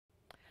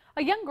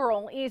A young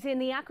girl is in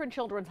the Akron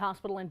Children's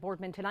Hospital in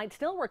Boardman tonight,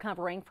 still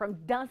recovering from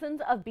dozens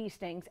of bee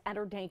stings at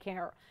her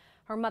daycare.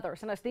 Her mother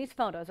sent us these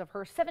photos of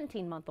her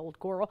 17-month-old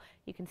girl.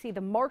 You can see the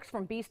marks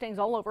from bee stings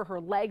all over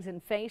her legs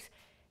and face.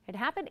 It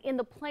happened in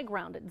the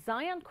playground at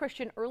Zion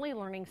Christian Early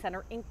Learning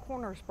Center in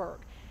Cornersburg.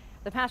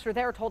 The pastor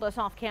there told us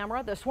off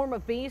camera the swarm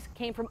of bees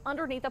came from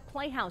underneath a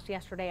playhouse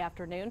yesterday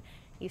afternoon.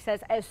 He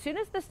says as soon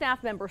as the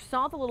staff members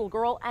saw the little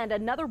girl and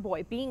another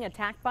boy being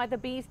attacked by the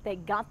bees, they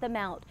got them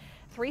out.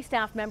 3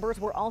 staff members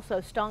were also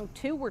stung.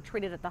 2 were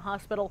treated at the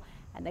hospital,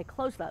 and they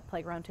closed that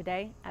playground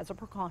today as a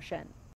precaution.